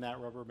winding that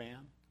rubber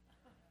band?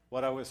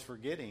 What I was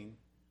forgetting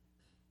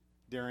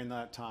during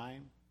that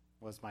time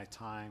was my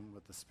time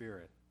with the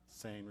Spirit,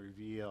 saying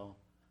reveal,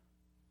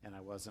 and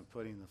I wasn't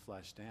putting the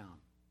flesh down.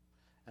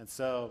 And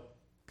so,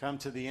 come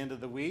to the end of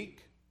the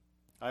week,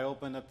 I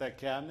opened up that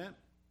cabinet.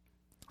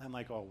 I'm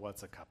like, oh,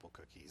 what's a couple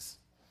cookies?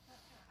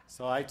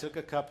 So I took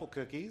a couple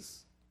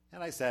cookies,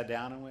 and I sat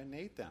down and went and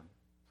ate them.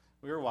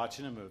 We were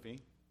watching a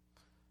movie.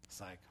 It's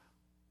like,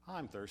 oh,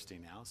 I'm thirsty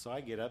now. So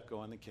I get up,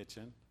 go in the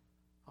kitchen.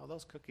 Oh,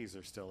 those cookies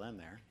are still in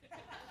there.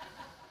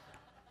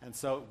 And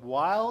so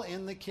while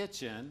in the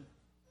kitchen,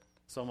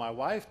 so my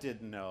wife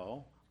didn't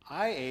know,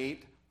 I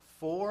ate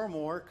 4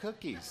 more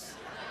cookies.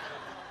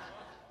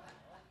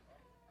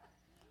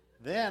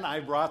 Then I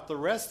brought the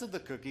rest of the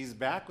cookies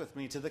back with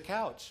me to the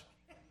couch.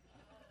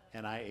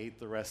 And I ate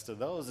the rest of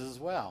those as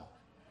well.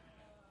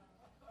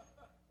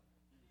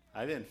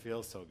 I didn't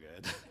feel so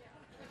good.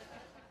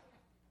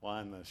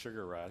 One, the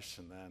sugar rush,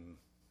 and then,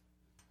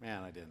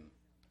 man, I didn't.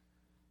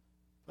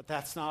 But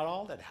that's not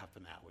all that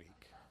happened that week.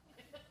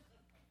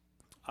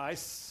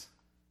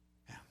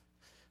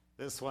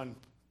 This one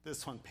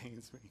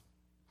pains me.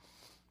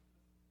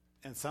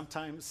 And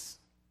sometimes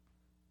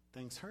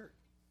things hurt.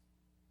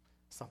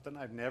 Something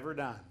I've never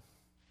done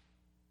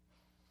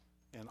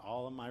in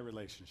all of my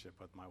relationship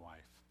with my wife.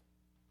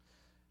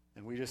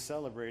 And we just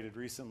celebrated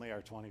recently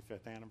our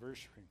 25th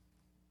anniversary.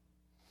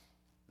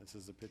 This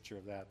is a picture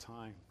of that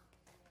time.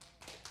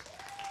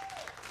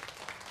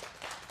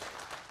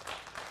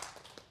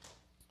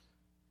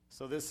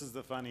 So this is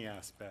the funny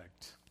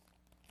aspect.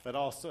 But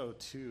also,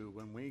 too,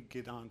 when we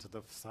get onto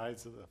the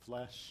sides of the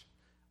flesh,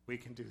 we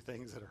can do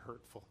things that are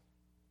hurtful.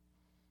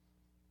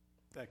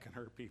 That can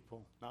hurt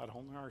people, not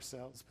only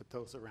ourselves, but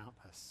those around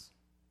us.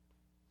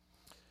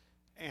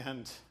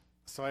 And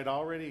so I'd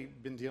already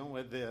been dealing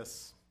with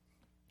this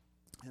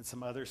and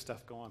some other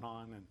stuff going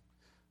on. And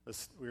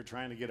we were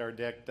trying to get our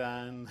deck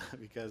done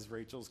because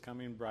Rachel's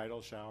coming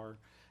bridal shower.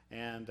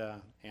 And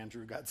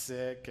Andrew got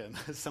sick and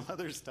some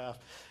other stuff.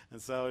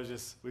 And so it was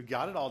just, we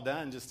got it all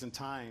done just in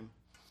time.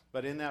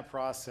 But in that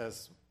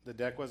process, the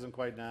deck wasn't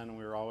quite done.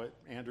 And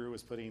Andrew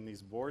was putting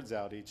these boards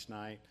out each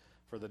night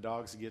for the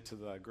dogs to get to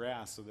the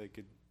grass so they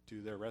could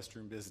do their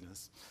restroom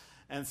business.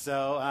 And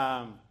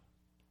so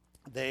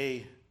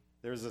there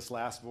was this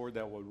last board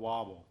that would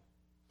wobble.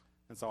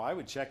 And so I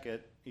would check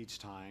it each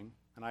time,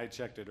 and I had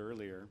checked it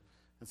earlier.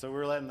 And so we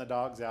were letting the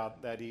dogs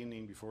out that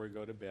evening before we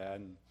go to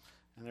bed, and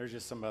there's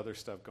just some other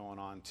stuff going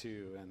on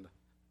too. And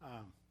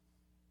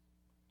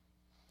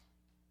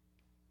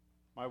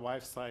my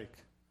wife's like,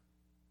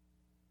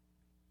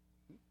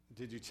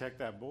 did you check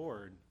that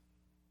board?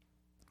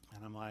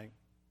 And I'm like,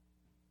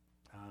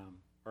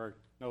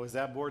 no, is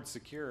that board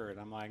secure? And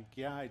I'm like,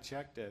 yeah, I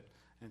checked it.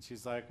 And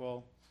she's like,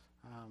 well,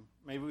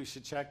 maybe we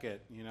should check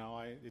it. You know,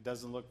 it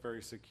doesn't look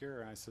very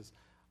secure. And I says,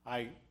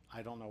 I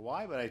don't know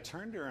why, but I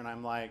turned to her and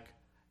I'm like,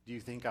 do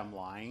you think I'm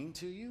lying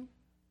to you?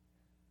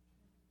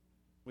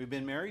 We've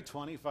been married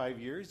 25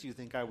 years. Do you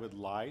think I would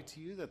lie to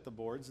you that the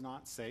board's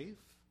not safe?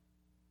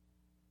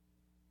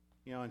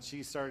 You know, and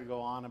she started to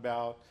go on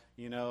about,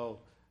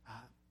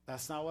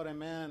 that's not what I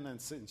meant. And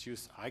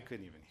I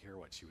couldn't even hear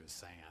what she was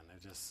saying.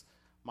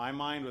 My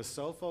mind was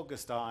so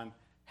focused on,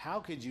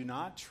 how could you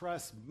not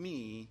trust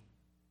me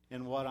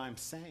in what I'm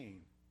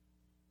saying?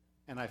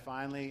 And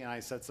I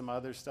said some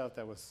other stuff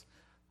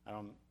I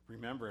don't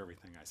remember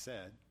everything I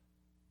said.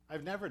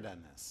 I've never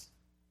done this.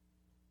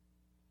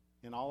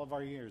 In all of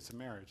our years of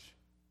marriage,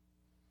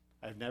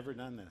 I've never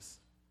done this.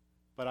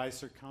 But I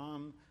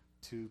succumbed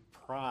to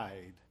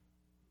pride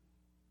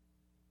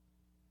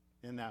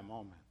in that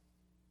moment.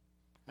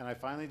 And I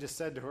finally just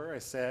said to her, I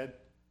said,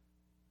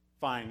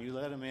 fine, you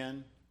let him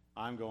in.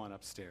 I'm going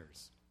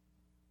upstairs.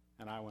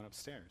 And I went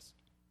upstairs.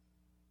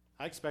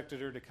 I expected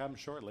her to come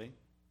shortly.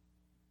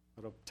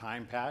 But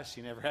time passed,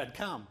 she never had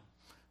come.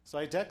 So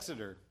I texted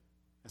her.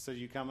 I said,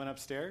 you coming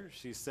upstairs?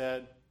 She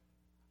said,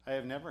 I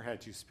have never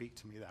had you speak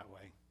to me that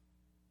way.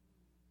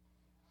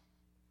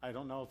 I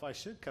don't know if I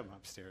should come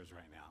upstairs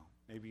right now.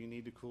 Maybe you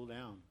need to cool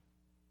down.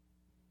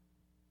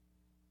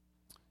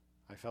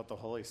 I felt the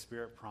Holy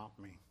Spirit prompt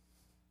me.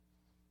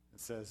 It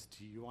says,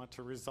 do you want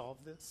to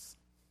resolve this?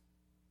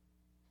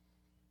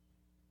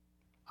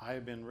 I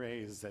have been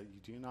raised that you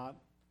do not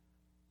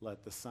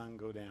let the sun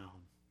go down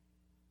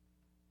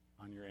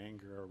on your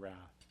anger or wrath.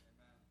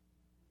 Amen.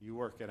 You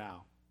work it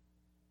out.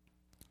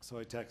 So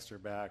I text her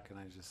back and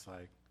I just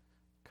like,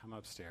 come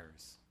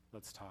upstairs.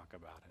 Let's talk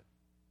about it.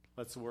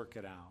 Let's work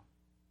it out.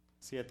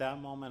 See, at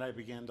that moment, I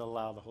began to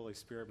allow the Holy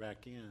Spirit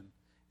back in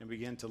and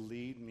begin to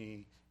lead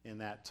me in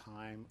that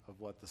time of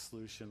what the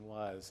solution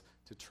was,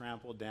 to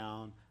trample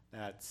down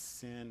that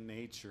sin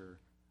nature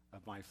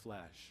of my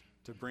flesh,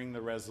 to bring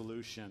the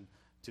resolution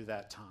to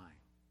that time.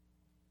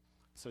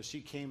 So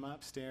she came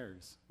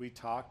upstairs. We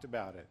talked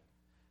about it.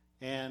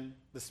 And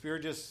the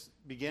Spirit just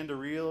began to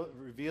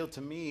reveal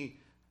to me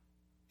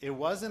it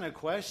wasn't a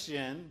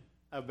question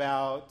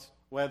about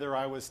whether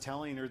I was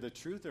telling her the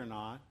truth or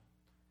not.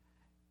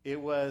 It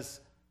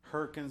was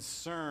her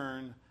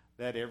concern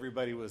that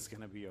everybody was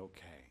going to be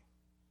okay.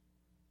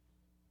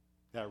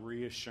 That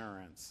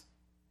reassurance.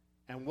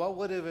 And what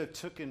would it have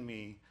taken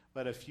me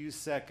but a few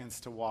seconds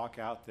to walk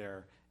out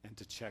there and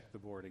to check the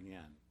board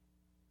again?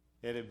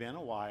 It had been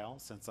a while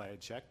since I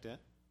had checked it.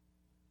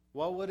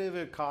 What would it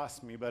have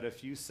cost me but a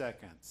few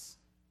seconds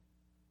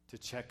to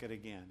check it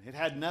again? It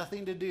had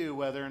nothing to do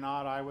whether or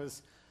not I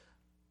was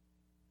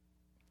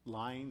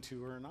lying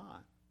to her or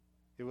not.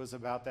 It was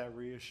about that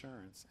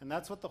reassurance. And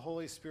that's what the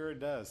Holy Spirit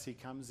does. He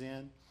comes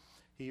in,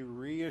 he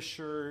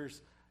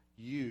reassures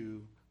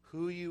you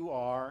who you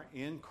are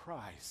in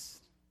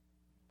Christ,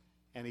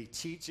 and he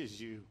teaches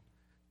you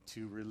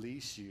to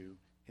release you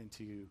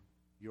into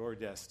your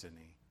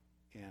destiny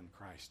in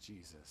Christ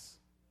Jesus.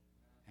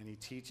 And he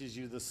teaches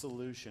you the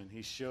solution.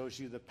 He shows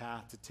you the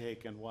path to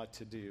take and what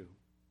to do.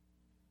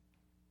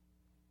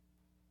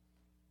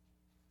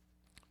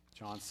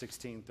 John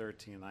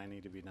 16:13. I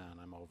need to be done.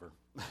 I'm over.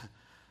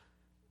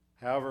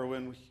 However,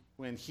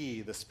 when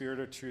he, the Spirit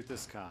of truth,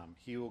 has come,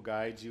 he will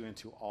guide you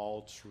into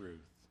all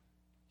truth.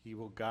 He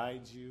will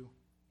guide you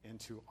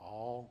into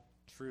all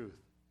truth.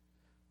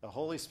 The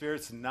Holy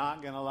Spirit's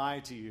not going to lie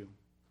to you.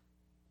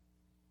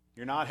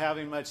 You're not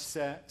having much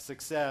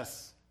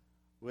success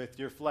with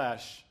your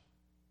flesh.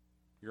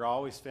 You're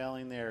always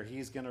failing there.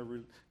 He's going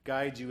to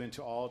guide you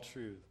into all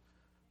truth.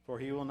 For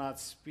he will not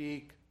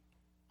speak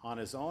on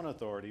his own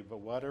authority, but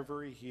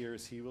whatever he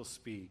hears, he will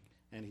speak,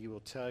 and he will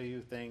tell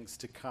you things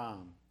to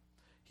come.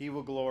 He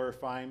will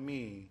glorify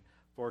me,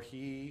 for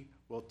he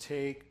will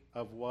take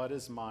of what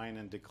is mine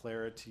and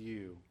declare it to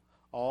you.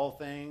 All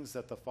things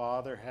that the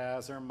Father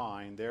has are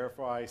mine.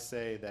 Therefore I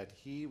say that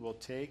he will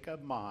take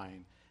of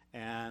mine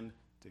and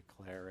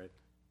declare it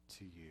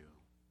to you.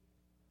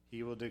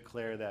 He will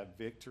declare that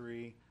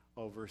victory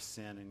over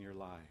sin in your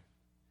life.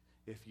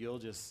 If you'll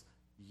just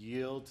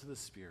yield to the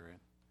Spirit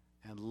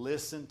and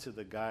listen to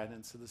the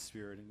guidance of the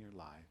Spirit in your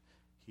life,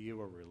 he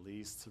will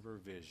release the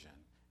provision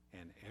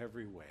in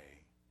every way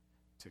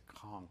to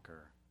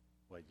conquer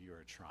what you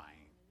are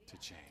trying to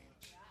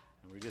change.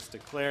 And we just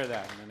declare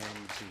that in the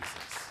name of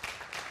Jesus.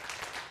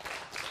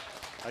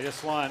 I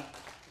just want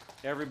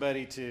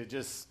everybody to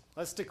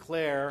let's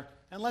declare,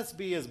 and let's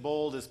be as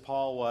bold as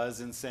Paul was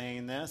in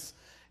saying this.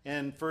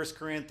 In 1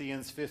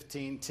 Corinthians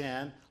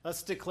 15:10,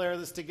 let's declare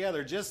this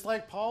together, just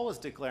like Paul was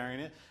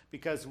declaring it,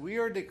 because we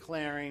are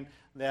declaring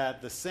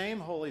that the same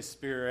Holy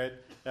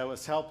Spirit that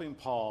was helping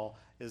Paul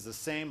is the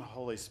same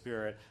Holy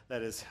Spirit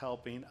that is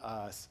helping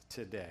us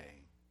today.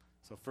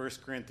 So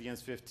 1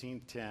 Corinthians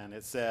 15:10,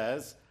 it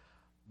says,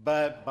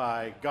 "But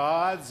by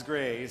God's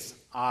grace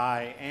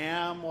I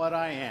am what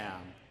I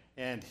am,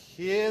 and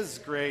his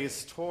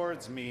grace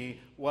towards me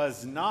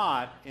was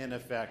not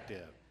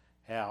ineffective.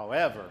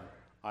 However,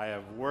 I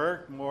have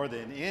worked more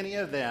than any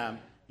of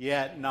them,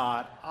 yet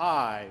not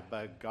I,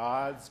 but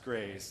God's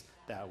grace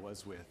that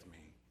was with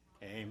me."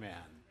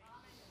 Amen.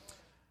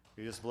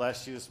 We just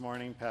bless you this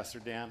morning, Pastor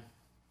Dan.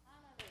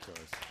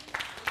 Yours.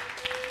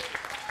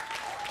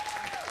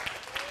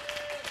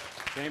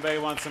 Anybody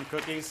want some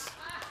cookies?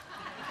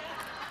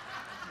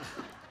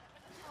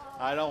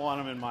 I don't want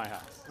them in my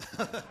house.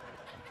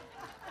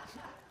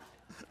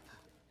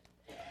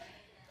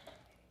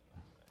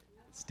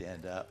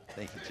 Stand up.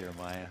 Thank you,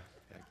 Jeremiah.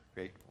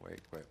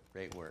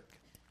 Great work.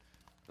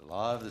 The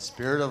law of the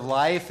Spirit of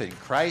life in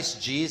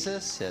Christ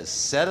Jesus has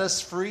set us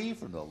free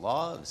from the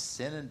law of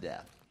sin and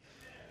death.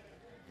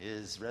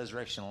 His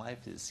resurrection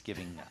life is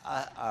giving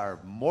our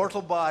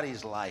mortal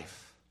bodies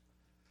life.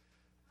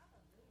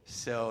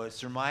 So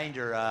it's a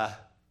reminder,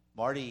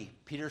 Marty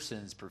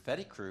Peterson's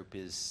prophetic group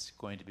is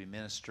going to be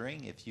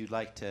ministering. If you'd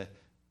like to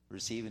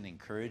receive an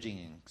encouraging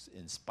and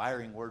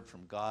inspiring word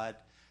from God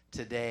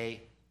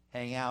today,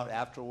 hang out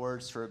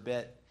afterwards for a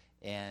bit.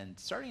 And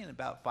starting in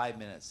about 5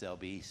 minutes, they'll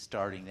be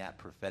starting that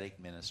prophetic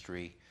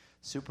ministry,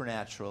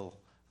 supernatural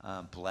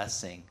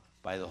blessing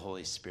by the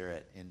Holy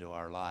Spirit into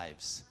our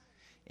lives.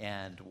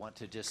 And want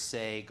to just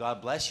say,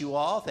 God bless you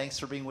all. Thanks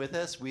for being with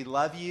us. We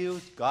love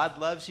you. God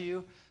loves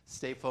you.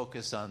 Stay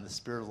focused on the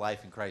Spirit of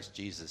life in Christ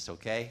Jesus,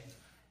 okay?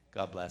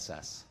 God bless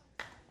us.